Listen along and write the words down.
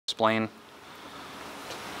explain.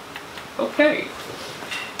 Okay.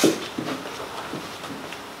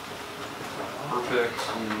 Perfect.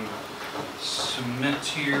 Submit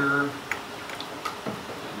here.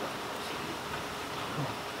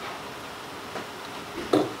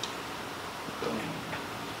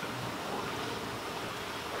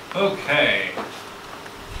 Okay.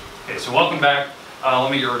 Okay, so welcome back.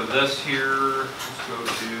 Let me get rid of this here. Let's go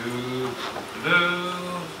to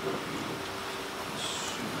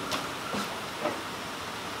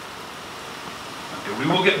okay, we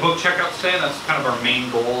will get book checkout today. That's kind of our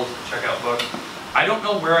main goal, is to check out books. I don't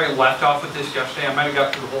know where I left off with this yesterday. I might have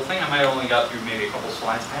got through the whole thing. I might have only got through maybe a couple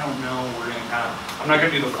slides. I don't know. We're going to I'm not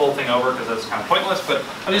going to do the full thing over because that's kind of pointless, but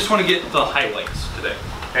I just want to get the highlights today.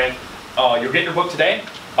 Okay? You'll get your book today.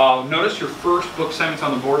 Notice your first book assignment's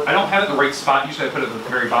on the board. I don't have it in the right spot. Usually I put it at the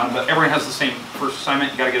very bottom, but everyone has the same first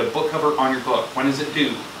assignment. You got to get a book cover on your book. When is it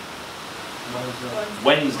due?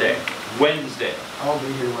 Wednesday. Wednesday. I'll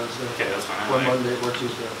be here Wednesday. Okay, that's fine. Or Monday or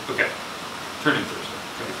Tuesday. Okay. Turn in Thursday.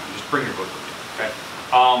 Okay, fine. Just bring your book with you. Okay.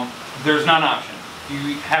 There's not an option.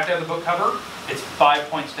 You have to have the book cover. It's 5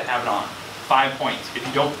 points to have it on. 5 points. If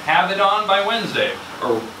you don't have it on by Wednesday,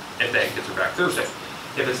 or if the kids are back Thursday,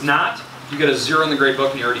 if it's not, you get a 0 in the grade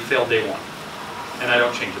book and you already failed day 1. And I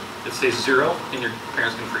don't change it. It stays 0 and your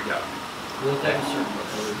parents can freak out. Will it take a certain book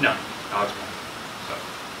cover? No. No, it's fine. So,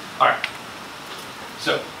 alright.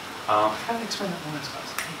 So, I haven't explained that one last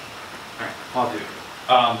class. Alright, I'll do it.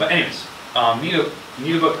 But anyways, you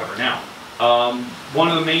need a book cover. Now, one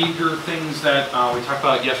of the major things that we talked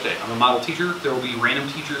about yesterday, I'm a model teacher. There will be random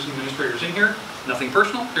teachers and administrators in here. Nothing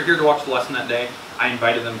personal. They're here to watch the lesson that day. I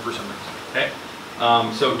invited them for some reason. Okay?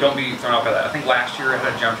 So don't be thrown off by that. I think last year I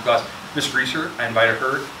had a geometry class. Miss Greaser, I invited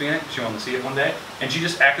her to be in it because she wanted to see it one day. And she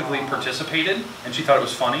just actively participated, and she thought it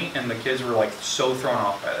was funny, and the kids were like so thrown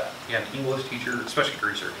off by that. You had an English teacher, especially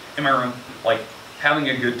Greaser, in my room, like having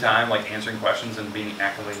a good time, like answering questions and being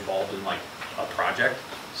actively involved in like a project.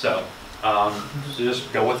 So, so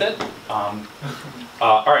just go with it.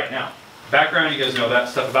 All right, now, background, you guys know that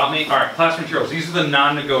stuff about me. All right, class materials. These are the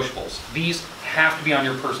non-negotiables. These have to be on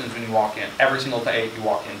your persons when you walk in, every single day you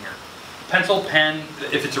walk in here. Pencil, pen,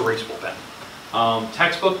 if it's erasable pen.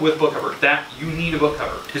 Textbook with book cover. That, you need a book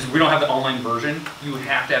cover. Because we don't have the online version, you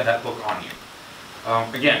have to have that book on you.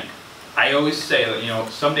 Again, I always say that, you know,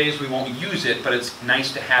 some days we won't use it, but it's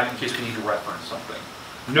nice to have in case we need to reference something.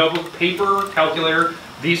 Notebook, paper, calculator,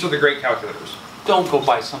 these are the great calculators. Don't go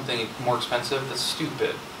buy something more expensive, that's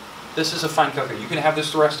stupid. This is a fine calculator. You can have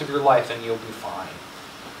this the rest of your life and you'll be fine.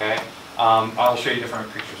 Okay? I'll show you different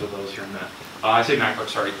pictures of those here in a minute. I say MacBook,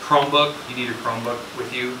 sorry. Chromebook, you need a Chromebook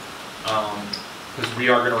with you because we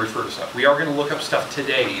are going to refer to stuff. We are going to look up stuff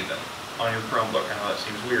today even on your Chromebook. I know that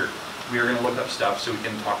seems weird. We are going to look up stuff so we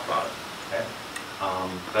can talk about it. Okay?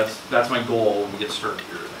 That's my goal when we get started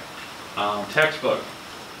here today. Textbook,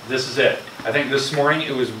 this is it. I think this morning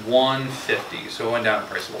it was $150, so it went down in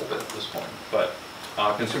price a little bit this morning. But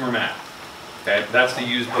consumer math, okay, that's the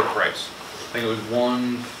used book price. I think it was $159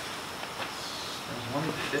 or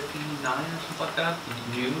something like that,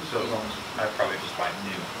 new, so it was almost, I'd probably just buy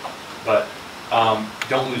new. But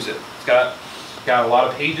don't lose it. It's got a lot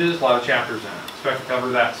of pages, a lot of chapters in it. Expect to cover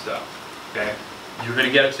that stuff, okay? You're going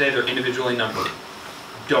to get it today, they're individually numbered.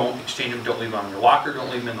 Don't exchange them, don't leave them on your locker, don't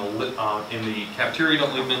leave them in the cafeteria,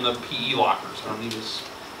 don't leave them in the PE lockers. I don't need to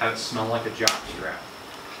have it smell like a jock strap,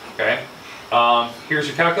 okay? Here's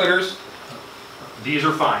your calculators. These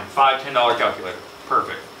are fine, $5, $10 calculator,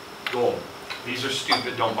 perfect, gold. These are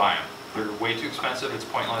stupid, don't buy them. They're way too expensive, it's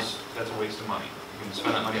pointless, that's a waste of money. You can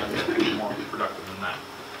spend that money on something more productive than that.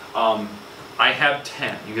 I have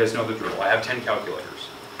 10, you guys know the drill. I have 10 calculators.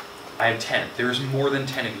 I have 10, there's more than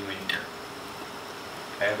 10 of you in here.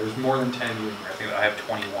 Okay, there's more than 10 of you in here. I think I have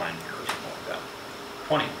 21 in here or something like that.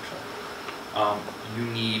 20 actually. You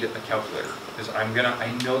need a calculator because I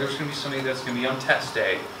know there's going to be somebody that's going to be on test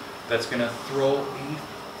day that's going to throw a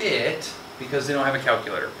fit because they don't have a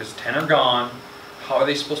calculator, because 10 are gone. How are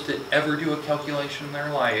they supposed to ever do a calculation in their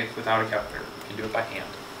life without a calculator? You can do it by hand.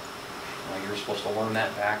 You're supposed to learn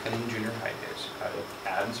that back in junior high days, how to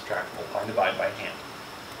add and subtract, multiply and divide by hand.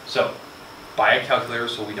 So, buy a calculator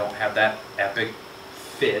so we don't have that epic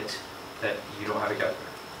fit that you don't have a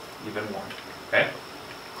calculator. You've been warned, okay?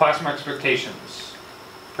 Classroom expectations,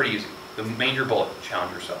 pretty easy. The major bullet,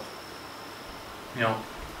 challenge yourself. You know,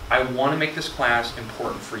 I want to make this class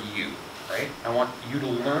important for you. Right? I want you to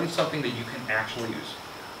learn something that you can actually use.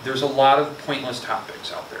 There's a lot of pointless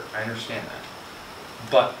topics out there. I understand that.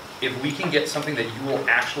 But if we can get something that you will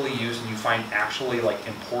actually use and you find actually like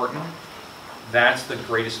important, that's the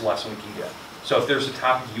greatest lesson we can get. So if there's a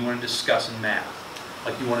topic you want to discuss in math,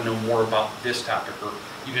 Like you want to know more about this topic, or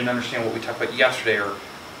you didn't understand what we talked about yesterday, or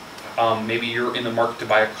maybe you're in the market to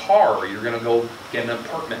buy a car, or you're going to go get an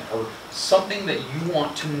apartment, or something that you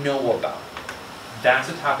want to know about. That's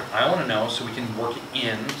a topic I want to know, so we can work it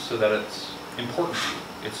in so that it's important to you.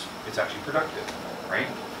 It's actually productive, right?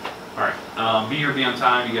 All right. Be here, be on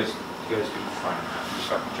time. You guys do fine.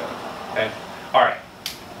 Disrupt each other. Okay. All right.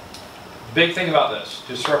 Big thing about this: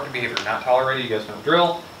 disruptive behavior not tolerated. You guys know the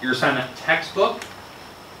drill. Your assignment textbook.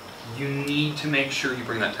 You need to make sure you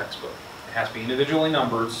bring that textbook. It has to be individually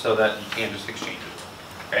numbered so that you can't just exchange it.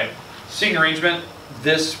 Okay. Seating arrangement.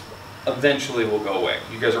 This eventually will go away.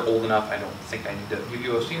 You guys are old enough. I don't think I need to give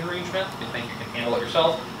you a seating arrangement. You think you can handle it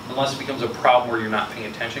yourself, unless it becomes a problem where you're not paying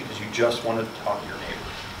attention because you just wanted to talk to your neighbor.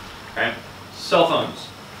 Okay. Cell phones.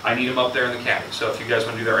 I need them up there in the caddy. So if you guys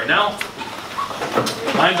want to do that right now,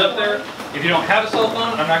 mine's up there. If you don't have a cell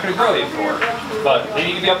phone, I'm not going to grill you for it. But they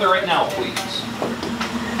need to be up there right now, please.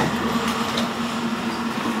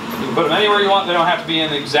 You can put them anywhere you want. They don't have to be in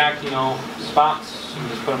the exact, spots. You can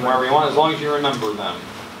just put them wherever you want, as long as you remember them.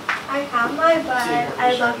 I have mine, but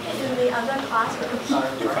I left it in the other classroom.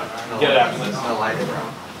 You're fine. Get it after this.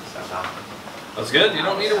 That's good. You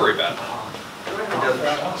don't need to worry about it.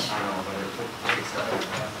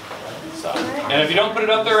 So, and if you don't put it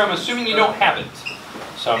up there, I'm assuming you don't have it.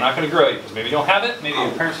 So I'm not going to grill you, because maybe you don't have it, maybe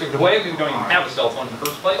your parents took it away, maybe you don't even have a cell phone in the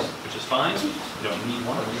first place, which is fine. You don't need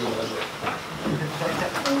one.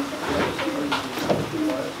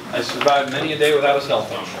 I survived many a day without a cell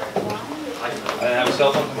phone. I didn't have a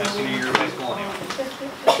cell phone until my senior year of high school anyway.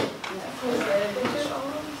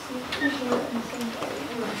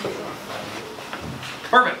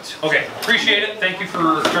 Perfect. Okay. Appreciate it. Thank you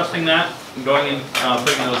for trusting that and going and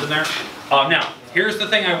putting those in there. Now, here's the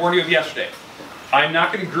thing I warned you of yesterday. I'm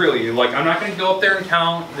not going to grill you. Like, I'm not going to go up there and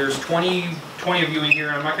count. There's 20 of you in here,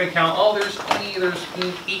 and I'm not going to count, oh, there's 20, there's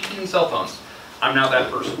 18 cell phones. I'm not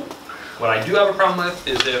that person. What I do have a problem with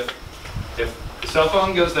is if the cell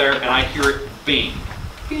phone goes there and I hear it bing,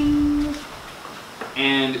 bing,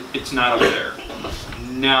 and it's not up there,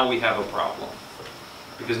 now we have a problem.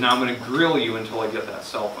 Because now I'm going to grill you until I get that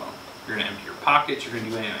cell phone. You're going to empty your pockets, you're going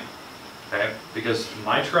to do anything. Okay? Because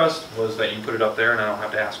my trust was that you put it up there and I don't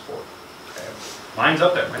have to ask for it. Okay? Mine's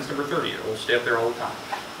up there. Mine's number 30. It will stay up there all the time.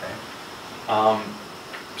 Okay?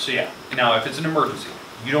 So yeah. Now, if it's an emergency,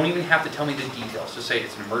 you don't even have to tell me the details. Just say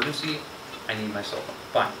it's an emergency. I need my cell phone.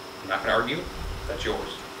 Fine. I'm not going to argue. That's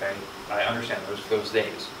yours. Okay? I understand those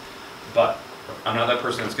days. But I'm not that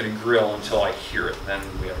person that's going to grill until I hear it. Then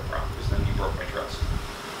we have a problem. Because then you broke my trust.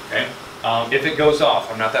 Okay? If it goes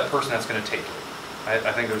off, I'm not that person that's going to take it.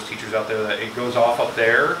 I think there's teachers out there that it goes off up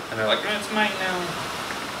there, and they're like, it's mine now.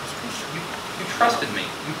 You trusted me.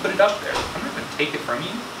 You put it up there. I'm not going to take it from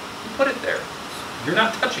you. You put it there. You're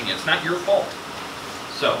not touching it. It's not your fault.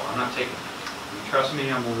 So, I'm not taking it. You trust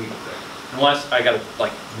me, I'm going to leave it there. Unless I got to,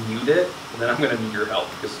 mute it, then I'm going to need your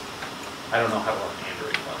help, because I don't know how to run an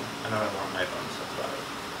Android phone. I know how to run my phone, so that's about it.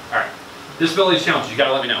 All right. Disability challenge, you got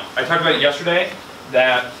to let me know. I talked about it yesterday,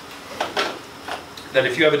 that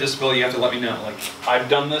if you have a disability, you have to let me know. Like, I've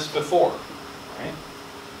done this before, right?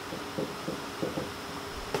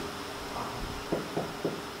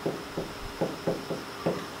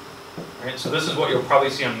 Right, so this is what you'll probably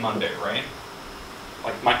see on Monday, right?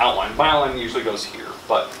 Like my outline. My outline usually goes here,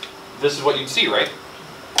 but this is what you'd see, right?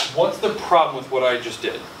 What's the problem with what I just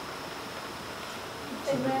did?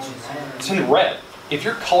 It's in red. If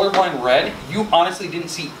you're colorblind red, you honestly didn't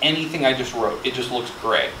see anything I just wrote. It just looks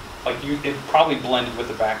gray. It probably blended with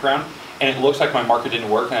the background, and it looks like my marker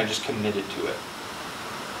didn't work, and I just committed to it.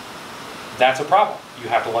 That's a problem. You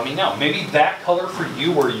have to let me know. Maybe that color for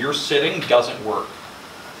you where you're sitting doesn't work.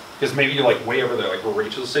 Because maybe you're way over there, like where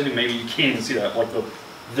Rachel's sitting, maybe you can't even see that.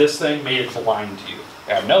 This thing made it blind to you.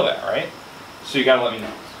 I know that, right? So you gotta let me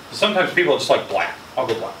know. Sometimes people are just like black. I'll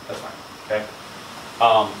go black, that's fine, okay?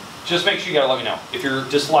 Just make sure you gotta let me know. If you're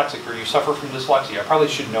dyslexic or you suffer from dyslexia, I probably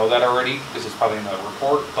should know that already because it's probably in the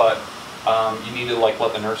report, but you need to let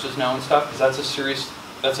the nurses know and stuff, because that's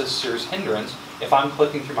a serious hindrance if I'm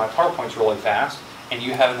clicking through my PowerPoints really fast and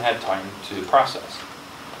you haven't had time to process.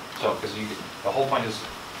 So, because the whole point is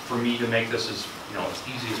for me to make this as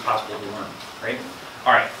easy as possible to learn, right?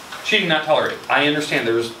 All right, cheating not tolerated. I understand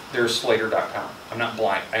there's Slater.com. I'm not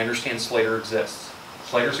blind. I understand Slater exists.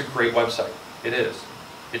 Slater's a great website. It is.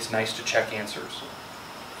 It's nice to check answers.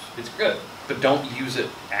 It's good, but don't use it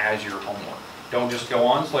as your homework. Don't just go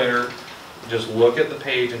on Slater, just look at the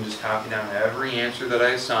page and just copy down every answer that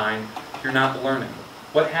I assign. You're not learning.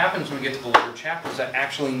 What happens when we get to the later chapters that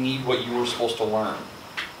actually need what you were supposed to learn?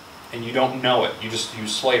 And you don't know it. You just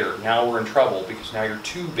use Slater. Now we're in trouble because now you're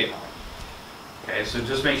too behind. Okay, so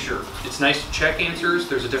just make sure. It's nice to check answers.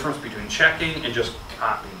 There's a difference between checking and just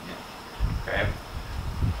copying it. Okay?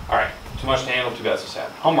 All right, too much to handle, too bad, so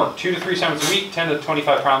sad. Homework, 2 to 3 assignments a week, 10 to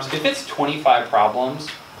 25 problems. If it's 25 problems,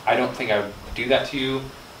 I don't think I would do that to you.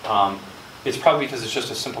 It's probably because it's just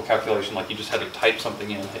a simple calculation, like you just had to type something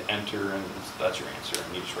in, hit enter, and that's your answer,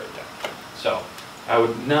 and you just write it down. So I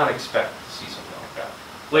would not expect to see something like that.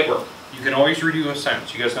 Late work. You can always redo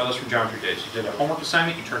assignments. You guys know this from geometry days. You did a homework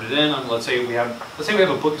assignment, you turned it in, and let's say we have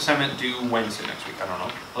a book assignment due Wednesday next week. I don't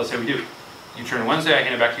know. Let's say we do. You turn it Wednesday, I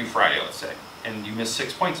hand it back to you Friday, let's say, and you miss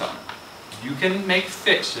 6 points on it. You can make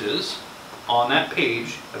fixes on that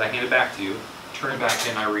page that I hand it back to you, turn it back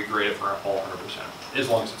in, I regrade it for all 100%, as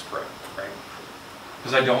long as it's correct, right?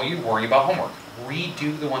 Because I don't want you to worry about homework.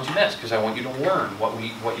 Redo the ones you missed, because I want you to learn what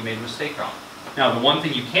you made a mistake on. Now, the one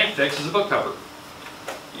thing you can't fix is a book cover.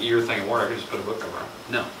 You're thinking, well, I could just put a book cover on.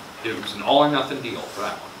 No, it was an all or nothing deal for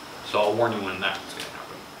that one. So I'll warn you when that's going to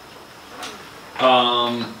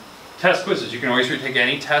happen. Test quizzes. You can always retake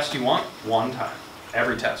any test you want one time.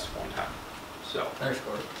 Every test one time. So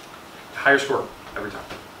higher score every time.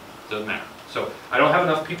 Doesn't matter. So I don't have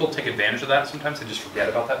enough people take advantage of that. Sometimes they just forget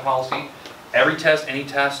about that policy. Every test, any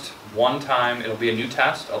test, one time. It'll be a new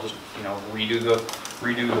test. I'll just redo the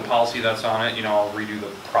policy that's on it. I'll redo the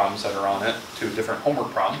problems that are on it to a different homework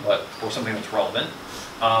problem, or something that's relevant.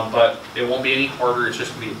 But it won't be any harder. It's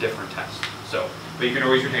just going to be a different test. So, but you can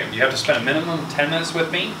always retake them. You have to spend a minimum of 10 minutes with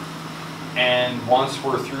me. And once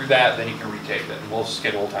we're through that, then you can retake it. And we'll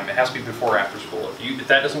schedule time. It has to be before or after school. If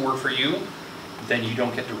that doesn't work for you, then you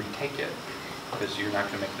don't get to retake it because you're not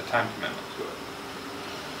going to make the time commitment to it.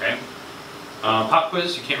 Okay? Pop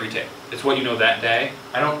quiz, you can't retake. It's what you know that day.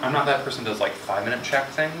 I'm not that person that does like 5-minute check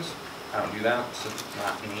things. I don't do that. It's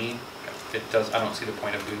not me. I don't see the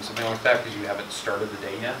point of doing something like that because you haven't started the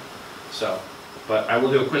day yet. So, but I will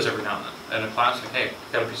do a quiz every now and then. And a class like, hey,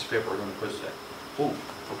 got a piece of paper, we're doing a quiz today. Ooh,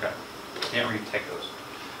 okay. Can't retake those.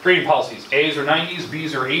 Grading policies. A's are 90s,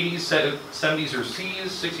 B's are 80s, 70s are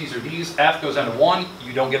C's, 60s are D's. F goes down to 1.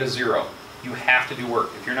 You don't get a 0. You have to do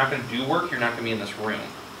work. If you're not going to do work, you're not going to be in this room.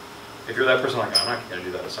 If you're that person like, I'm not going to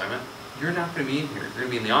do that assignment, you're not going to be in here. You're going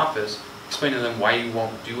to be in the office explaining to them why you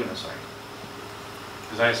won't do an assignment.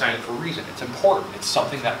 Because I assigned it for a reason. It's important. It's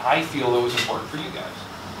something that I feel that was important for you guys.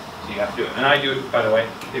 So you have to do it. And I do it, by the way,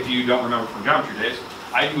 if you don't remember from geometry days,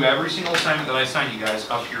 I do every single assignment that I assign you guys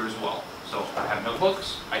up here as well. So I have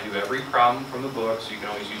notebooks. I do every problem from the book, so you can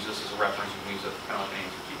always use this as a reference. You can use it kind of like an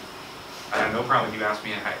answer key. I have no problem if you ask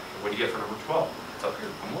me, hey, what do you get for number 12? It's up here.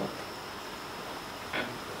 Come look. Okay?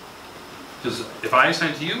 Because if I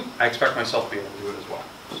assign it to you, I expect myself to be able to do it as well.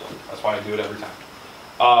 So that's why I do it every time.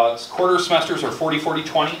 Quarter semesters are 40, 40,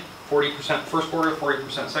 20. 40% first quarter,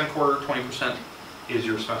 40% second quarter, 20% is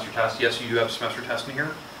your semester test. Yes, you do have a semester test in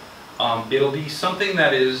here. It'll be something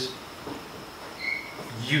that is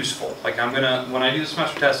useful. Like when I do the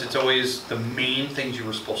semester test, it's always the main things you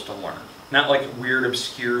were supposed to learn. Not like a weird,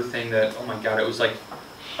 obscure thing that, oh my God, it was like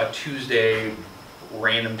a Tuesday,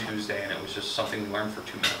 random Tuesday, and it was just something we learned for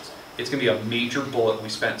 2 minutes. It's going to be a major bullet we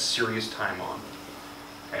spent serious time on.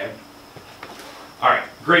 Okay? All right,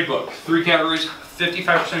 grade book. 3 categories.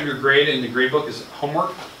 55% of your grade in the grade book is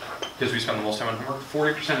homework, because we spend the most time on homework.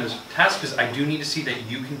 40% is tests, because I do need to see that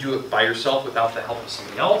you can do it by yourself without the help of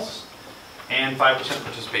somebody else. And 5%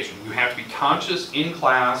 participation. You have to be conscious in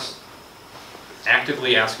class,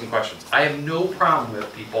 actively asking questions. I have no problem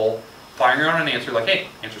with people firing out an answer like, hey,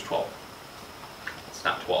 answer's 12. It's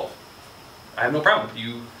not 12. I have no problem with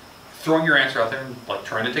you throwing your answer out there and like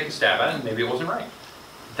trying to take a stab at it, and maybe it wasn't right.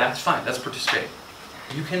 That's fine. That's participating.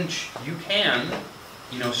 You can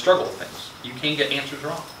struggle with things. You can get answers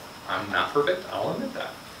wrong. I'm not perfect. I'll admit that.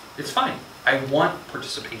 It's fine. I want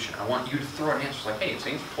participation. I want you to throw out answers like, hey, it's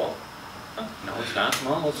answer 12. No, it's not.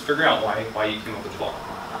 Well, let's figure out why you came up with 12.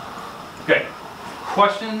 Okay.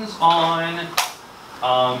 Questions on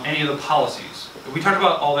any of the policies? We talked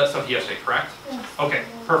about all that stuff yesterday, correct? Yes. Okay,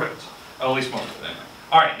 perfect. At least most of it anyway.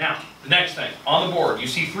 All right, now, the next thing. On the board, you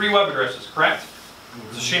see 3 web addresses, correct?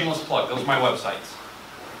 It's a shameless plug. Those are my websites.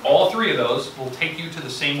 All 3 of those will take you to the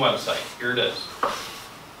same website. Here it is.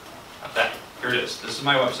 Not that. Here it is. This is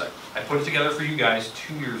my website. I put it together for you guys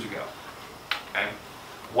 2 years ago. Okay?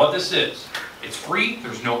 What this is, it's free.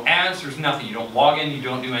 There's no ads. There's nothing. You don't log in. You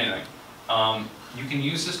don't do anything. You can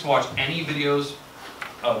use this to watch any videos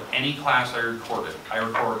of any class I recorded. I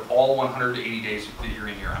recorded all 180 days that you're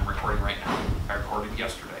in here. I'm recording right now. I recorded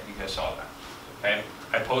yesterday. You guys saw that. Okay?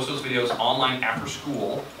 I post those videos online after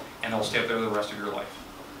school, and they'll stay up there the rest of your life.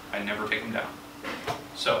 I never take them down.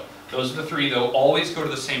 So those are the 3. They'll always go to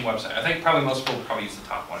the same website. I think probably most people will probably use the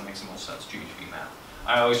top one. It makes the most sense, GHB Math.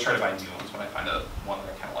 I always try to buy new ones when I find a one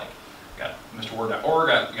that I kind of like. Got MrWord.org,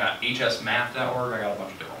 I got hsmath.org, I got a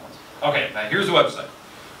bunch of different ones. Okay, now here's the website.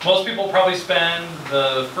 Most people probably spend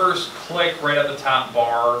the first click right at the top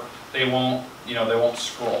bar. They won't, they won't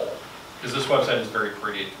scroll. Because this website is very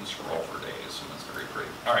pretty, it can scroll for days, and it's very pretty.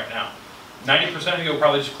 All right, now, 90% of you will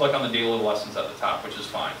probably just click on the daily lessons at the top, which is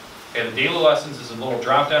fine. Okay, the daily lessons is a little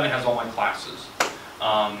drop down, it has all my classes.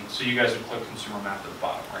 So you guys would click consumer math at the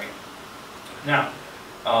bottom, right? Now,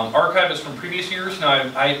 archive is from previous years.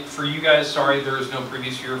 Now, for you guys, sorry, there is no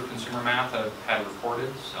previous year of consumer math that I've had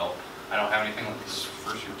recorded, so I don't have anything like this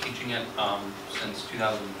first year teaching it since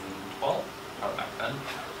 2012, probably back then,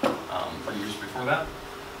 for years before that.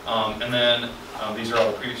 And then these are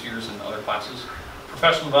all the previous years in other classes.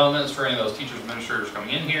 Professional development is for any of those teachers, administrators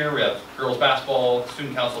coming in here. We have girls basketball,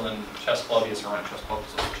 student council, then chess club. Yes, I run a chess club,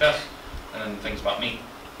 so chess, and then things about me.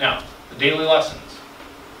 Now, the daily lessons.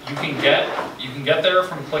 You can get there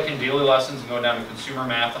from clicking daily lessons and going down to consumer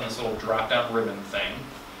math on this little drop-down ribbon thing.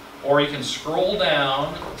 Or you can scroll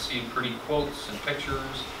down, see pretty quotes and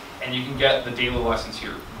pictures, and you can get the daily lessons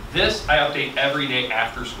here. This I update every day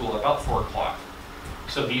after school at about 4 o'clock.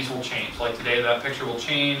 So these will change. Like today, that picture will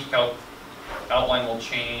change, outline will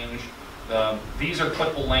change. These are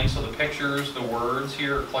clickable links, so the pictures, the words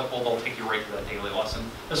here are clickable. They'll take you right to that daily lesson.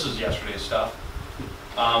 This is yesterday's stuff.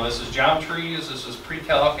 This is geometries, this is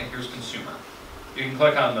pre-calc, and here's consumer. You can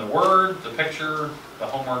click on the word, the picture, the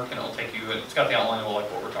homework, and it'll take you, it's got the outline of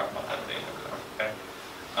like what we're talking about that day and everything,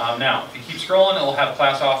 okay? Now, if you keep scrolling, it'll have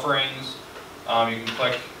class offerings. You can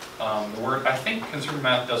click the word. I think consumer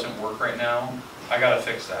math doesn't work right now. I gotta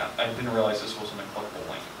fix that. I didn't realize this wasn't a clickable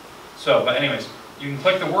link. So, but anyways, you can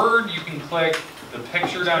click the word, you can click the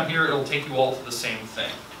picture down here, it'll take you all to the same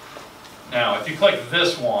thing. Now, if you click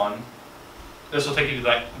this one, this will take you to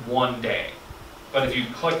like one day. But if you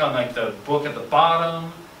click on like the book at the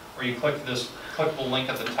bottom, or you click this clickable link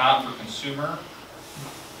at the top for consumer,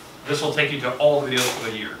 this will take you to all the videos for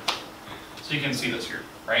the year. So you can see this here,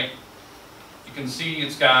 right? You can see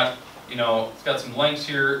it's got, it's got some links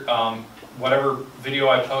here. Whatever video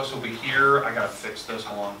I post will be here. I gotta fix this.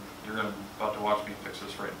 Hold on. You're about to watch me fix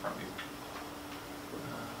this right in front of you.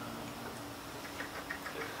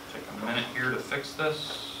 Take a minute here to fix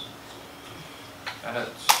this. Edit.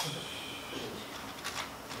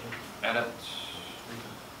 Edit.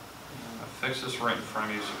 I'll fix this right in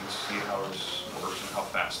front of you so you can see how this works and how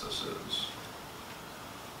fast this is.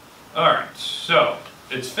 Alright, so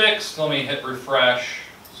it's fixed. Let me hit refresh.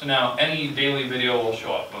 So now any daily video will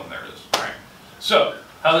show up. Boom, there it is. Alright. So,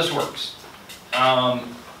 how this works.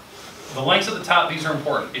 The links at the top, these are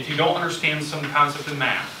important. If you don't understand some concept in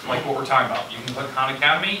math, like what we're talking about, you can click Khan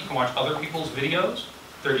Academy, you can watch other people's videos.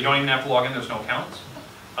 You don't even have to log in, there's no accounts.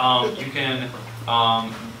 You can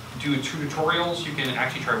do tutorials, you can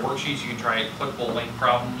actually try worksheets, you can try clickable link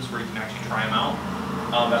problems where you can actually try them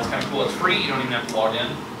out. That's kind of cool, it's free, you don't even have to log in.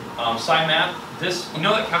 SciMath,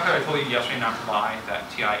 that calculator I told you yesterday not to buy,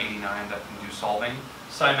 that TI-89 that can do solving?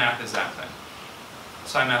 SciMath is that thing.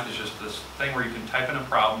 SciMath is just this thing where you can type in a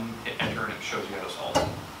problem, hit enter, and it shows you how to solve it,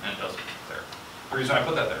 and it does it there. The reason I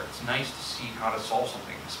put that there, it's nice to see how to solve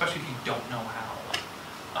something, especially if you don't know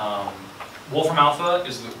how. Wolfram Alpha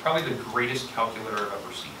is probably the greatest calculator I've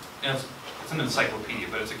ever seen. And it's an encyclopedia,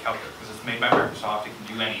 but it's a calculator because it's made by Microsoft, it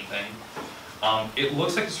can do anything. It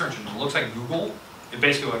looks like a search engine, it looks like Google. It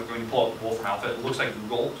basically, like when you pull up Wolfram Alpha, it looks like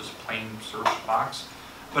Google, just a plain search box,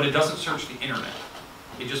 but it doesn't search the internet.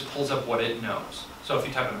 It just pulls up what it knows. So if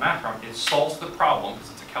you type in a math problem, it solves the problem,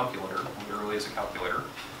 because it's a calculator, literally it's a calculator.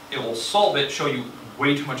 It will solve it, show you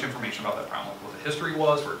way too much information about that problem, like what the history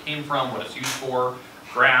was, where it came from, what it's used for,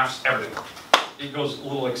 graphs, everything. It goes a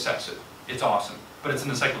little excessive. It's awesome, but it's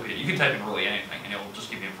an encyclopedia. You can type in really anything, and it will just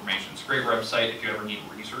give you information. It's a great website if you ever need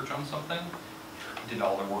research on something. It did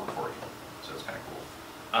all the work for you, so it's kind of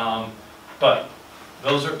cool. But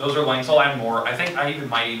those are links. I'll add more. I think I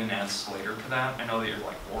might even add Slater to that. I know that you're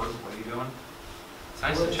like, Ward, what are you doing? It's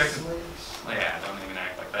nice to check. Yeah, don't even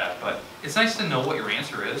act like that. But it's nice to know what your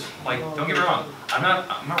answer is. Like, don't get me wrong. I'm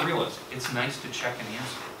not a realist. It's nice to check an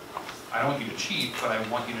answer. I don't want you to cheat, but I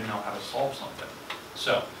want you to know how to solve something.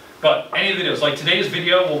 So, but any of the videos, like today's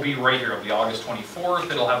video will be right here. It'll be August 24th.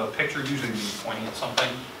 It'll have a picture, usually me pointing at something,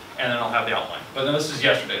 and then I'll have the outline. But then this is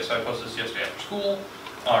yesterday, so I posted this yesterday after school,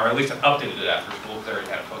 or at least I updated it after school because I already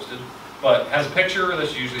had it posted. But it has a picture.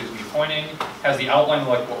 This usually is me pointing. Has the outline of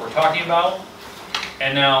like what we're talking about.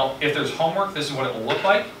 And now, if there's homework, this is what it will look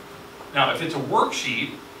like. Now, if it's a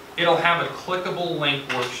worksheet, it'll have a clickable link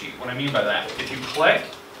worksheet. What I mean by that, if you click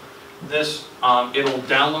this, it'll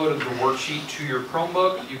download the worksheet to your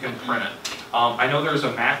Chromebook. You can print it. I know there's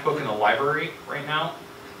a MacBook in the library right now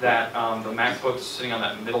that the MacBook is sitting on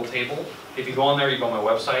that middle table. If you go on there, you go on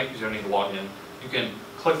my website, because you don't need to log in. You can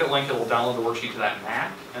click that link, it will download the worksheet to that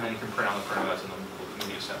Mac, and then you can print out the printout that's in the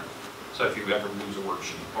media center. So if you ever lose a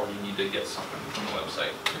worksheet or you need to get something from the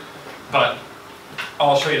website. But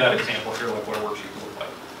I'll show you that example here, like what a worksheet would look like.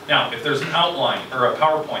 Now, if there's an outline or a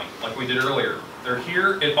PowerPoint, like we did earlier, they're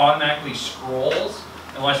here, it automatically scrolls,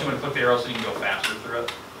 unless you want to click the arrow so you can go faster through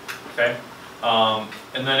it. Okay?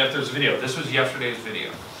 And then if there's a video, this was yesterday's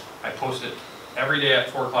video. I post it every day at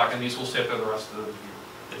 4 o'clock, and these will stay up there the rest of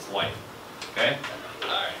its life. Okay?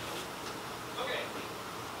 Alright. Okay.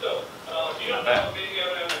 So, if you don't have a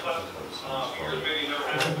video in the class, here's maybe never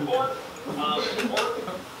had before.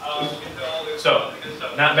 So,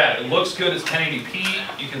 not bad. It looks good. It's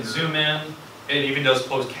 1080p. You can zoom in. It even does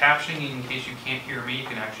closed captioning in case you can't hear me. You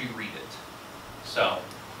can actually read it. So,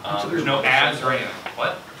 there's no ads or anything.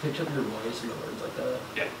 What? Pick up your voice and the words like that.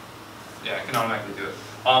 Yeah. Yeah, I can automatically do it.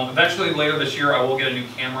 Eventually, later this year, I will get a new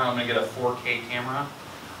camera. I'm going to get a 4K camera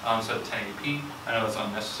instead of 1080p. I know that's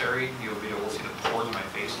unnecessary. The video will see the pores in my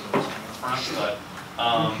face and the front,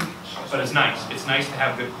 but it's nice. It's nice to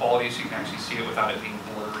have good quality so you can actually see it without it being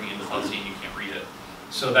blurry and fuzzy and you can't read it.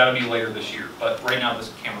 So that'll be later this year. But right now,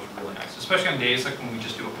 this camera's really nice, especially on days like when we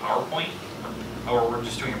just do a PowerPoint or we're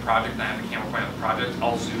just doing a project and I have a camera point on the project.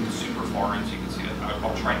 I'll zoom super far in so you can see it.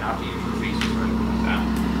 I'll try not to use your faces or anything like that.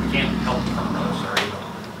 I can't help it from another, sorry.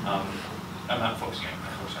 I'm not focusing on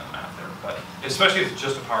the math there, but especially if it's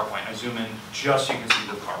just a PowerPoint, I zoom in just so you can see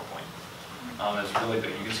the PowerPoint. It's really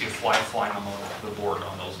big. You can see a fly flying on the board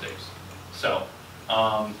on those days. So,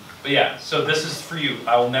 but yeah, so this is for you.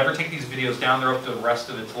 I will never take these videos down. They're up to the rest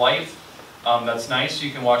of its life. That's nice, so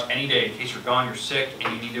you can watch any day in case you're gone, you're sick,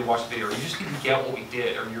 and you need to watch the video, or you just need to get what we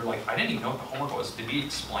did, or you're like, I didn't even know what the homework was. Did we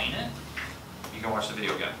explain it? You can watch the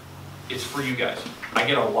video again. It's for you guys. I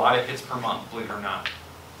get a lot of hits per month, believe it or not.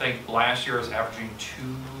 I think last year I was averaging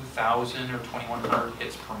 2,000 or 2,100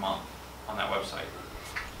 hits per month on that website.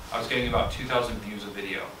 I was getting about 2,000 views of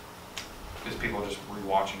video because people are just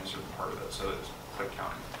rewatching a certain part of it, so it's click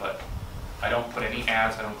counting. But I don't put any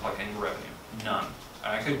ads, I don't collect any revenue, none.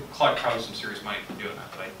 And I could collect probably some serious money for doing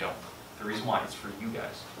that, but I don't. The reason why is for you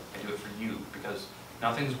guys. I do it for you because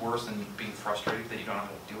nothing's worse than being frustrated that you don't know how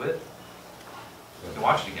to do it. You can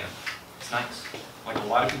watch it again. It's nice. Like a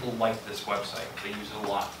lot of people like this website. They use it a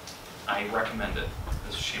lot. I recommend it.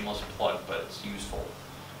 It's a shameless plug, but it's useful.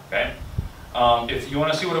 Okay? If you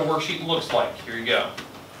want to see what a worksheet looks like, here you go.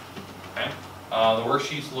 Okay? The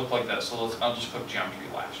worksheets look like this. So I'll just put geometry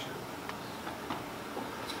last year.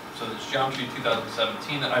 So it's geometry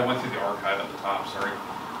 2017 that I went through the archive at the top, sorry.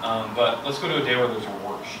 But let's go to a day where there's a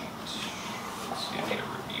worksheet. Let's see, I need a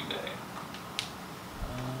review day.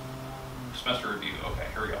 Semester review, okay,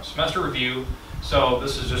 here we go. Semester review, so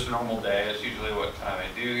this is just a normal day. It's usually what I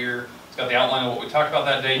do here. It's got the outline of what we talked about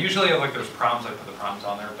that day. Usually like there's problems, I put the problems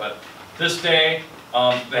on there, but this day,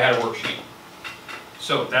 they had a worksheet.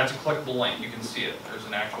 So that's a clickable link, you can see it. There's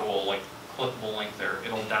an actual like clickable link there.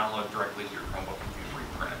 It'll download directly to your Chromebook and you can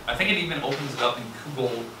reprint it. I think it even opens it up in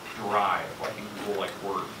Google Drive, like in Google like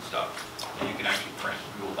Word and stuff. And you can actually print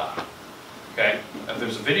Google Doc. Okay, if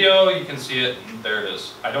there's a video, you can see it, and there it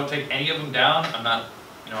is. I don't take any of them down. I'm not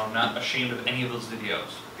ashamed of any of those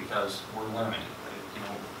videos because we're learning.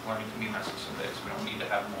 Learning can be messy some days. We don't need to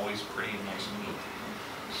have them always pretty and nice and neat.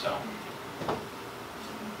 So,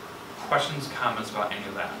 questions, comments about any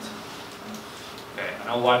of that? Okay, I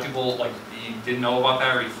know a lot of people like you didn't know about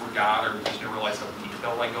that, or you forgot, or you just didn't realize how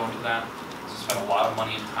detailed I go into that. So spend a lot of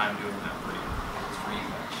money and time doing that for you. It's for you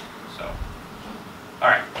guys. So, all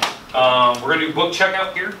right. We're going to do book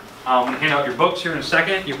checkout here. I'm going to hand out your books here in a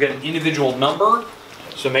second. You'll get an individual number,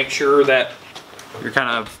 so make sure that you're kind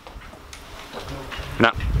of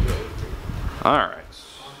not. All right.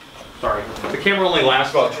 Sorry. The camera only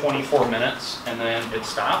lasts about 24 minutes, and then it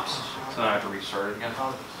stops, so then I have to restart it again.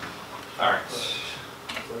 All right.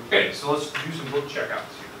 Okay, so let's do some book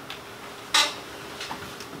checkouts here.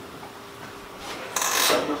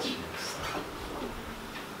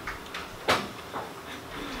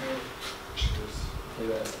 Here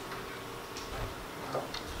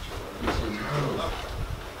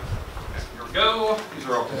we go. These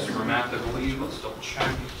are all consumer math, I believe. Let's double check.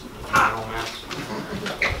 All math.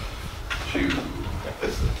 2, 3.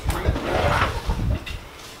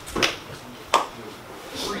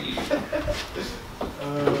 3.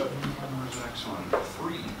 Where's the next one?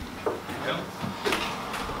 3. There we go.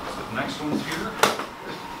 So the next one's here.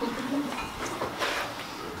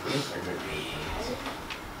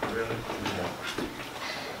 Really?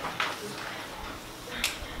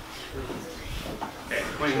 Okay,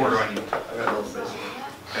 how many more do I need? I got a little bit.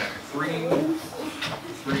 Okay,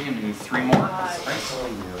 three, and we need 3 more. Right?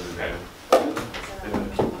 Okay.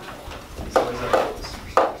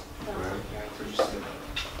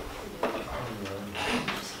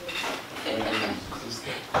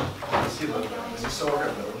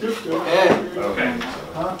 Okay.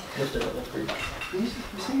 Just a little free.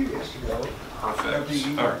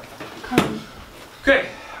 Perfect. All right. Okay.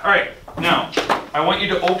 All right. Now, I want you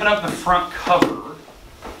to open up the front cover.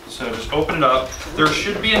 So just open it up. There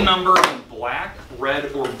should be a number in black,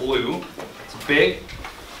 red, or blue. It's big.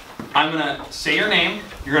 I'm going to say your name.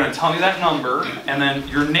 You're going to tell me that number. And then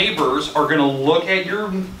your neighbors are going to look at your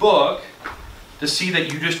book to see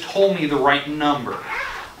that you just told me the right number.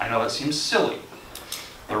 I know that seems silly.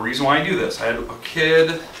 The reason why I do this, I had a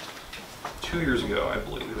kid 2 years ago, I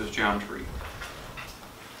believe, it was geometry.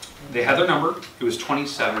 They had their number, it was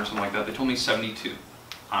 27 or something like that. They told me 72.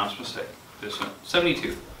 Honest mistake. This one,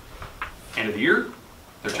 72. End of the year,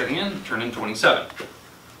 they're checking in, turned in 27.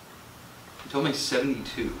 They told me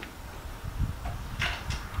 72.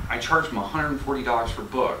 I charged them $140 for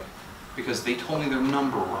book because they told me their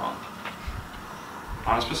number wrong.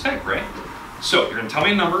 Honest mistake, right? So you're going to tell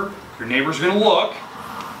me a number, your neighbor's going to look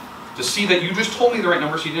to see that you just told me the right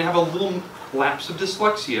number so you didn't have a little lapse of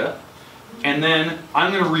dyslexia. And then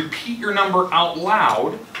I'm going to repeat your number out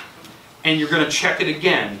loud and you're going to check it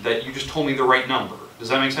again that you just told me the right number. Does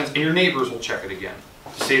that make sense? And your neighbors will check it again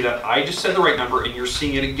to say that I just said the right number and you're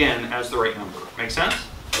seeing it again as the right number. Make sense?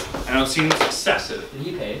 I know it seems excessive. Did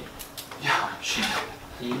he pay? Yeah, she did.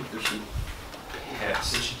 He or she?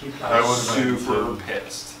 Pissed. Did she keep I was super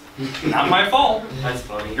pissed. Not my fault. That's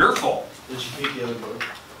funny. Your fault. Did she keep the other book?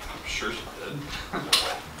 I'm sure she did.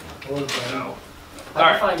 No. All How did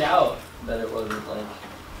right. you find out that it wasn't like...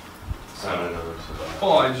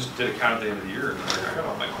 Well, I just did a count at the end of the year and I got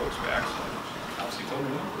all my quotes back. So obviously told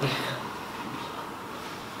me.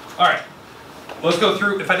 All right. Let's go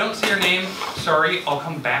through. If I don't see your name, sorry, I'll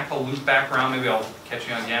come back. I'll loop back around. Maybe I'll catch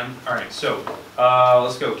you again. All right. So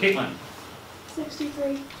let's go. Caitlin.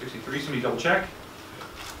 63. 63. Somebody double check.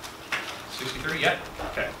 63. Yep.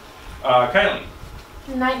 Okay. Kylie.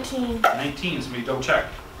 19. 19. Somebody double check.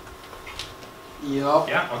 Yep.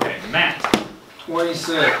 Yeah. Okay. Matt.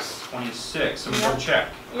 26. 26. Somebody Yep. double check.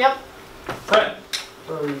 Yep. Fred.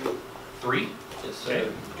 30. 3. Yes, Okay.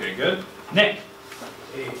 sir. Okay. Good. Nick.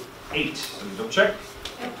 8. 8. Somebody double check.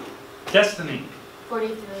 Destiny.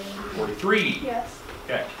 43. 43. Yes.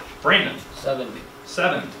 Okay. Brandon. 7.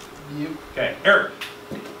 7. Yep. Okay. Eric.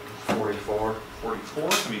 44.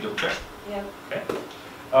 44. Somebody double check. Yep.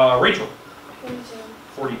 Okay. Rachel.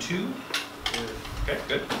 42. 42. Okay.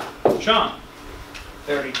 Good. Sean.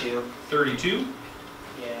 32. 32.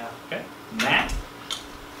 Yeah. Okay. Matt.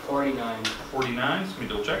 49. 49. Somebody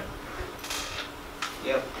double check.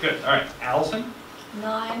 Yep. Good. All right. Allison.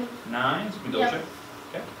 9. 9. Somebody double Yep. check.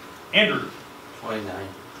 Okay. Andrew. 29.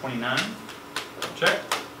 29. Double check.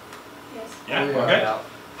 Yes. Yeah. Oh, yeah. Okay.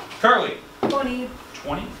 Carly. 20.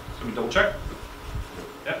 20. Somebody double check.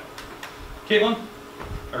 Yep. Caitlin.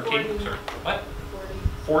 Or Kate. 40. Sorry. What?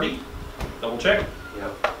 40. 40. Double check.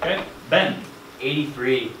 Yep. Okay. Ben.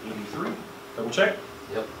 83. 83. Double check.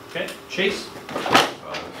 Yep. Okay. Chase.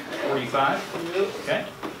 45. Okay.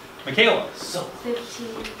 Michaela. So.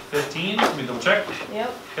 15. 15. Somebody double check.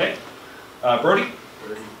 Yep. Okay. Brody.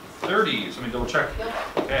 30. 30. Somebody double check. Yep.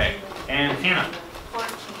 Okay. And Hannah. 14.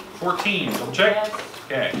 14. Double check. Yes.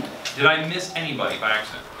 Okay. Did I miss anybody by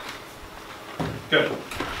accident? Good.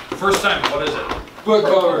 First time, what is it? Book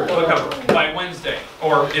cover. Book cover. By Wednesday.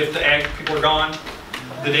 Or if the ag people are gone,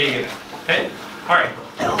 the day you get it. Okay? Alright.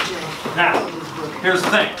 Now, here's the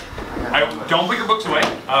thing. Don't put your books away.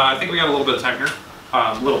 I think we got a little bit of time here.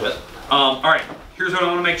 A little bit. Alright. Here's what I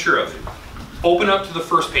want to make sure of. Open up to the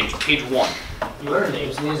first page. Page 1. You are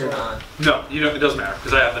names, these are not. No, it doesn't matter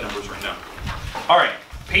because I have the numbers right now. Alright.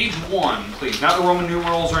 Page 1, please. Not the Roman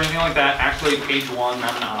numerals or anything like that. Actually, page 1,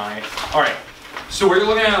 not an I. Alright. So what you're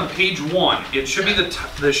looking at on page 1, it should be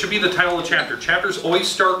there should be the title of the chapter. Chapters always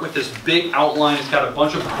start with this big outline. It's got a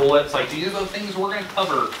bunch of bullets, like these are the things we're going to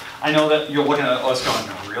cover. I know that you're looking at us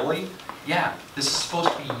going, really? Yeah, this is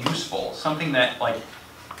supposed to be useful. Something that, like,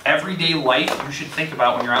 everyday life you should think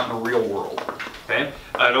about when you're out in the real world. Okay?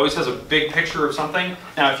 It always has a big picture of something.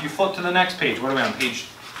 Now, if you flip to the next page, what are we on? Page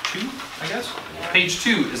 2, I guess? Page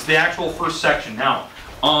 2 is the actual first section. Now,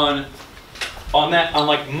 on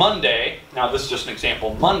like Monday, now this is just an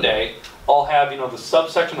example, Monday, I'll have, the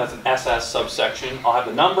subsection, that's an SS subsection. I'll have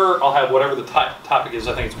the number, I'll have whatever the topic is.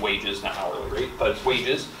 I think it's wages, not hourly rate, but it's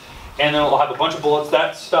wages. And then I'll have a bunch of bullets.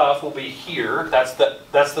 That stuff will be here. That's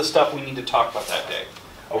the stuff we need to talk about that day.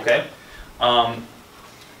 Okay?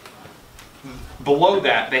 Below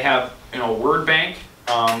that, they have a word bank.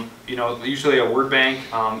 Usually a word bank,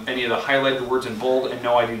 any of the highlighted words in bold, and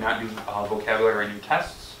no, I do not do vocabulary or any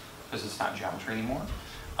tests, because it's not geometry anymore.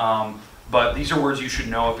 But these are words you should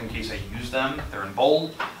know if in case I use them. They're in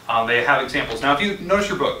bold. They have examples. Now, if you notice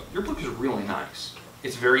your book is really nice.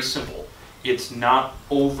 It's very simple. It's not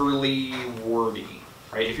overly wordy,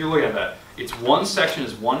 right? If you're looking at that, it's one section,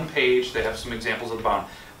 is one page. They have some examples at the bottom.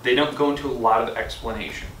 They don't go into a lot of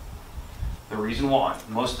explanation. The reason why,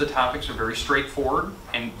 most of the topics are very straightforward,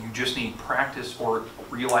 and you just need practice or a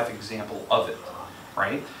real-life example of it,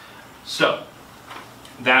 right? So,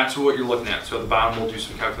 that's what you're looking at. So at the bottom, we'll do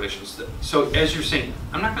some calculations. So as you're saying,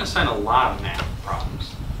 I'm not going to assign a lot of math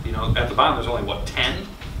problems. At the bottom, there's only, what, 10?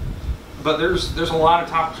 But there's a lot of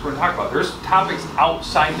topics we're going to talk about. There's topics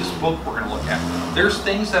outside this book we're going to look at. There's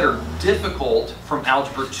things that are difficult from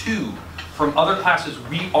Algebra 2, from other classes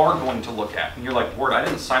we are going to look at. And you're like, Ward, I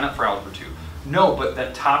didn't sign up for Algebra 2. No, but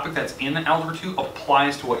that topic that's in Algebra 2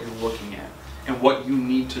 applies to what you're looking at and what you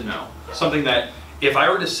need to know. Something that, if I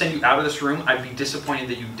were to send you out of this room, I'd be disappointed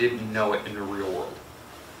that you didn't know it in the real world.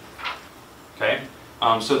 Okay?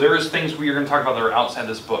 So there's things we are going to talk about that are outside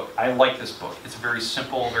this book. I like this book. It's a very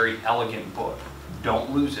simple, very elegant book.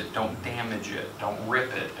 Don't lose it. Don't damage it. Don't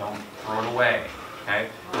rip it. Don't throw it away. Okay?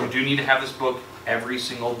 You do need to have this book every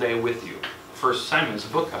single day with you. First assignment is a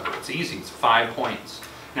book cover. It's easy. It's 5 points.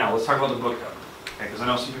 Now, let's talk about the book cover. Okay? Because I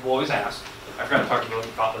know some people always ask. I forgot to talk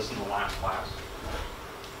about this in the last class.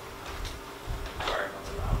 Sorry about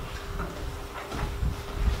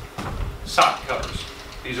that. Sock covers.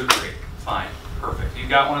 These are great. Fine. Perfect. You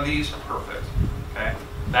got one of these? Perfect. Okay?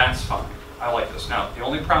 That's fine. I like this. Now, the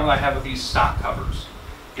only problem I have with these sock covers,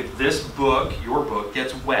 if this book, your book,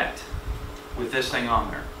 gets wet with this thing on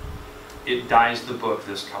there, it dyes the book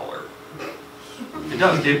this color. It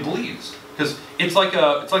does. It bleeds. Because it's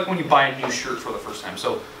like when you buy a new shirt for the first time.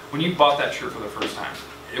 So when you bought that shirt for the first time,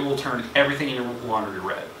 it will turn everything in your laundry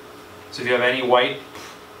red. So if you have any white,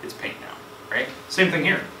 it's paint now, right? Same thing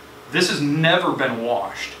here. This has never been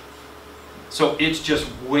washed. So it's just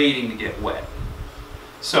waiting to get wet.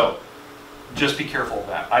 So just be careful of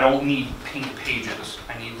that. I don't need pink pages.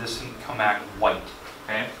 I need this to come back white,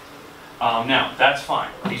 okay? Now, that's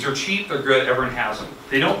fine. These are cheap, they're good, everyone has them.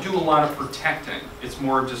 They don't do a lot of protecting. It's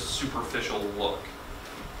more just superficial look.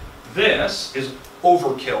 This is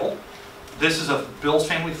overkill. This is a Bill's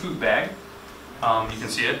Family food bag. You can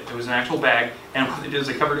see it. It was an actual bag, and what they did is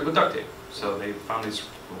they covered it with duct tape. So they found this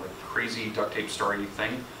like crazy duct tape story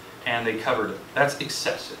thing, and they covered it. That's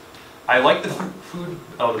excessive. I like the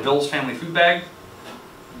the Bill's Family food bag.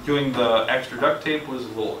 Doing the extra duct tape was a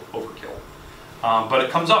little overkill. But it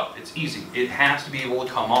comes up. It's easy. It has to be able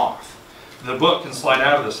to come off. The book can slide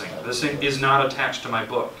out of this thing. This thing is not attached to my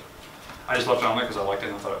book. I just left it on there because I liked it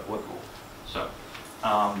and I thought it looked cool. So,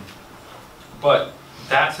 but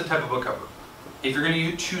that's the type of book cover. If you're going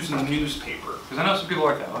to choose a newspaper, because I know some people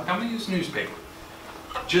are like that, like, I'm going to use newspaper.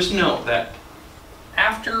 Just know that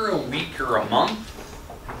after a week or a month,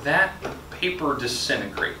 that paper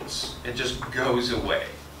disintegrates. It just goes away.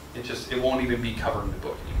 It won't even be covered in the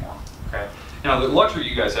book anymore. Okay. Now the luxury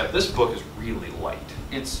you guys have, this book is really light.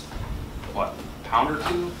 It's what, a pound or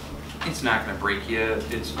two? It's not going to break you.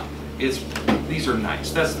 These are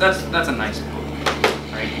nice. That's a nice book,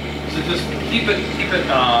 right? So just keep it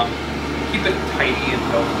tidy and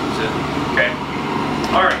don't lose it. Okay.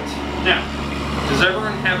 All right. Now, does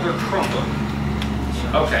everyone have their Chromebook?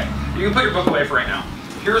 Okay. You can put your book away for right now.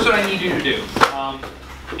 Here's what I need you to do.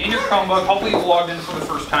 In your Chromebook, hopefully you've logged in for the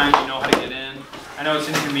first time. You know how to get in. I know it's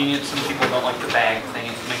inconvenient. Some people don't like the bag thing.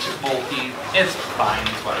 It makes it bulky. It's fine.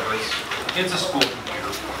 It's whatever. It's a school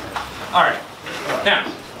computer. All right. Now,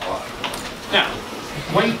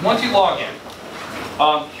 once you log in,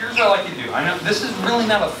 here's what I like you to do. I know this is really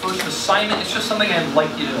not a first assignment. It's just something I'd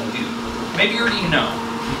like you to do. Maybe you already know.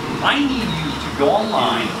 I need you to go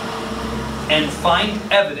online and find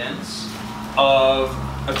evidence of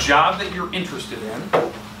a job that you're interested in,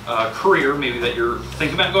 a career maybe that you're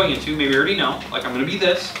thinking about going into. Maybe you already know, like I'm going to be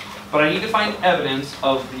this, but I need to find evidence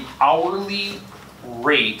of the hourly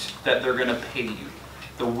rate that they're going to pay you,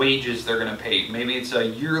 the wages they're going to pay. Maybe it's a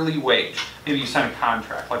yearly wage. Maybe you sign a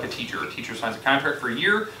contract, like a teacher. A teacher signs a contract for a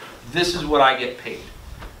year. This is what I get paid,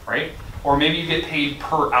 right? Or maybe you get paid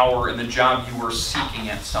per hour in the job you were seeking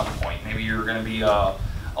at some point. Maybe you're going to be a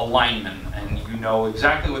lineman and you know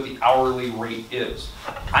exactly what the hourly rate is.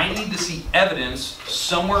 I need to see evidence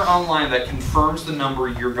somewhere online that confirms the number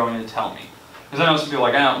you're going to tell me. Because I know some people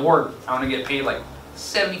are like, Ward, I want to get paid like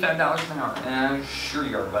 $75 an hour. Sure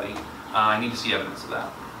you are, buddy. I need to see evidence of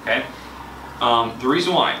that. Okay? The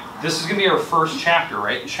reason why, this is going to be our first chapter,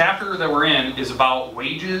 right? The chapter that we're in is about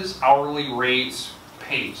wages, hourly rates,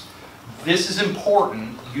 pays. This is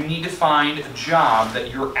important. You need to find a job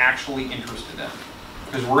that you're actually interested in.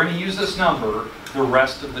 Because we're going to use this number the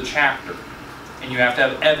rest of the chapter. And you have to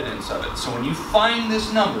have evidence of it. So when you find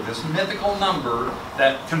this number, this mythical number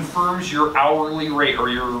that confirms your hourly rate or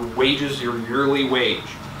your wages, your yearly wage,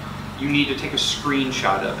 you need to take a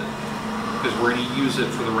screenshot of it. Because we're going to use it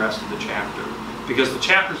for the rest of the chapter. Because the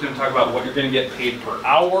chapter is going to talk about what you're going to get paid per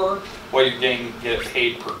hour, what you're going to get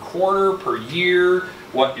paid per quarter, per year,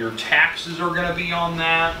 what your taxes are going to be on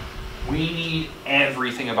that. We need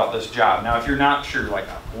everything about this job. Now, if you're not sure, you're like,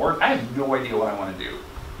 Lord, I have no idea what I want to do.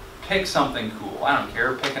 Pick something cool. I don't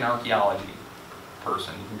care. Pick an archaeology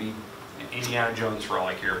person. You can be Indiana Jones for all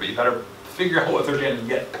I care, but you better figure out what they're going to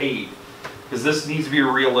get paid. Because this needs to be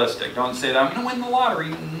realistic. Don't say that I'm going to win the lottery.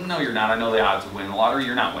 No, you're not. I know the odds of winning the lottery.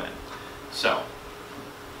 You're not winning. So.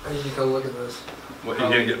 I need to go look at this. What, you're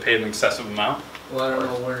going to get paid an excessive amount? Well, I don't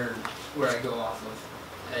know where I go off of.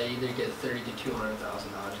 I either get $30,000 to $200,000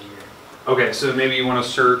 a year. Okay, so maybe you want to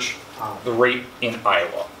search the rate in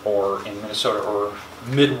Iowa or in Minnesota or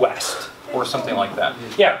Midwest or something like that.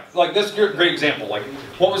 Yeah, like this is a great example. Like,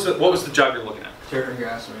 what was the job you're looking at? Turf and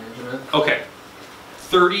grass management. Okay,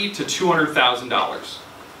 $30,000 to $200,000.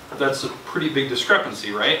 That's a pretty big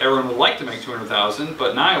discrepancy, right? Everyone would like to make $200,000,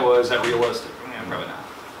 but in Iowa, is that realistic? Yeah, probably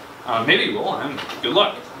not. Maybe you will, and good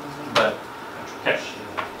luck. But okay.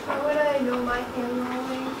 How would I know my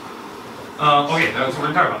handwriting? Okay, that's what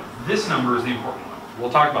we're talking about. This number is the important one.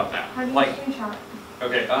 We'll talk about that. How do you screenshot?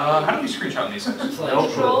 Okay, how do we screenshot these things?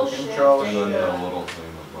 Control And then the little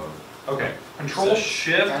thing above. Okay, Control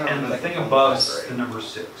Shift and the thing above the number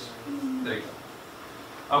 6. There you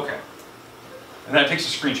go. Okay. And that takes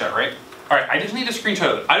a screenshot, right? All right, I just need a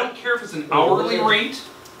screenshot of it. I don't care if it's an hourly rate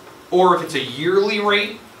or if it's a yearly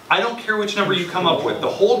rate. I don't care which number you come up with. The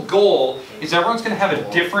whole goal is everyone's going to have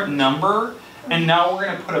a different number, and now we're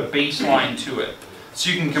going to put a baseline to it. So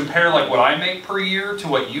you can compare like what I make per year to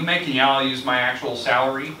what you make, and yeah, I'll use my actual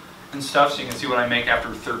salary and stuff so you can see what I make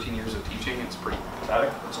after 13 years of teaching. It's pretty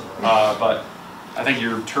pathetic. But I think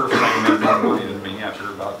your turf thing made more money than me after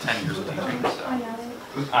about 10 years of teaching. So.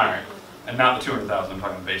 All right. And not the 200,000, I'm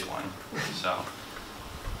talking baseline. So.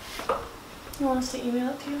 You want us to email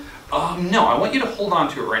it to you? No, I want you to hold on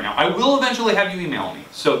to it right now. I will eventually have you email me.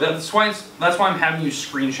 So that's why I'm having you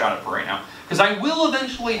screenshot it for right now. Because I will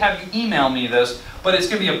eventually have you email me this, but it's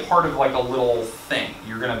going to be a part of like a little thing.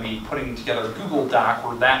 You're going to be putting together a Google Doc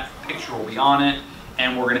where that picture will be on it,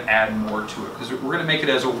 and we're going to add more to it. Because we're going to make it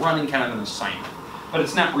as a running kind of an assignment. But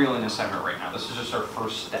it's not really an assignment right now. This is just our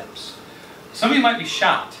first steps. Some of you might be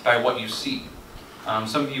shocked by what you see.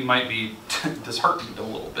 Some of you might be disheartened a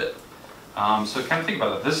little bit. So kind of think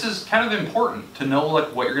about that. This is kind of important to know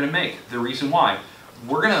like what you're going to make. The reason why.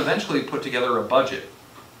 We're going to eventually put together a budget.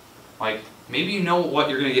 Like maybe you know what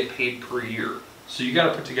you're going to get paid per year. So you got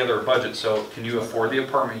to put together a budget. So can you afford the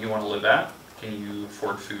apartment you want to live at? Can you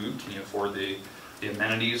afford food? Can you afford the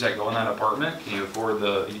amenities that go in that apartment? Can you afford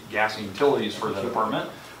the gas and utilities for that apartment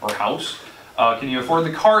or house? Can you afford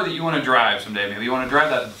the car that you want to drive someday? Maybe you want to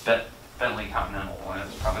drive that Bentley Continental, and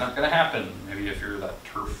it's probably not going to happen. Maybe if you're that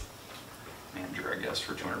turf manager, I guess,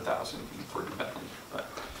 for 200,000, you can afford the Bentley. But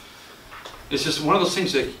it's just one of those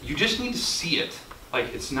things that you just need to see it.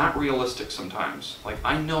 Like it's not realistic sometimes. Like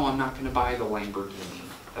I know I'm not going to buy the Lamborghini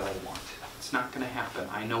that I want. It's not going to happen.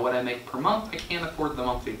 I know what I make per month. I can't afford the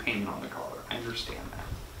monthly payment on the car. I understand that.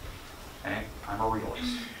 Okay, I'm a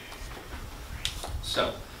realist.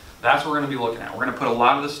 So. That's what we're going to be looking at. We're going to put a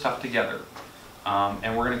lot of this stuff together,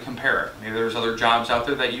 and we're going to compare it. Maybe there's other jobs out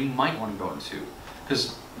there that you might want to go into.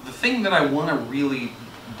 Because the thing that I want to really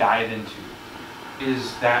dive into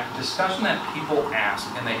is that discussion that people ask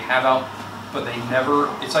and they have out, but they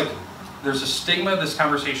never, it's like there's a stigma of this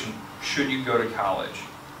conversation, should you go to college?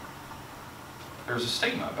 There's a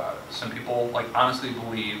stigma about it. Some people like honestly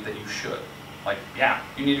believe that you should. Like, yeah,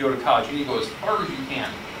 you need to go to college. You need to go as far as you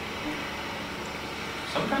can.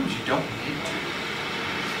 Sometimes you don't need to.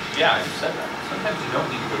 Yeah, I said that. Sometimes you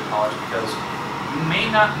don't need to go to college because you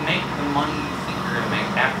may not make the money you think you're going to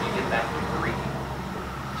make after you get that degree.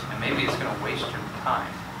 And maybe it's going to waste your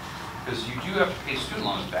time. Because you do have to pay student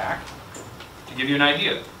loans back. To give you an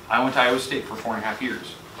idea, I went to Iowa State for 4.5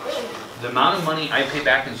 years. The amount of money I pay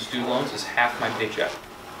back in student loans is half my paycheck.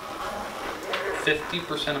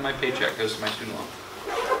 50% of my paycheck goes to my student loan.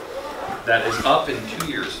 That is up in 2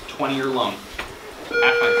 years, 20-year loan. Half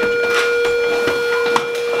my paycheck.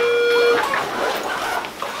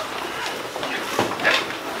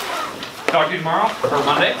 talk to you tomorrow or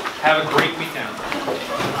Monday. Have a great weekend.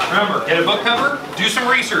 Remember, get a book cover, do some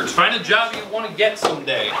research, find a job you want to get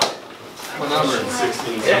someday. What number?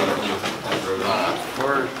 16, Yeah. 17.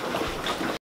 We're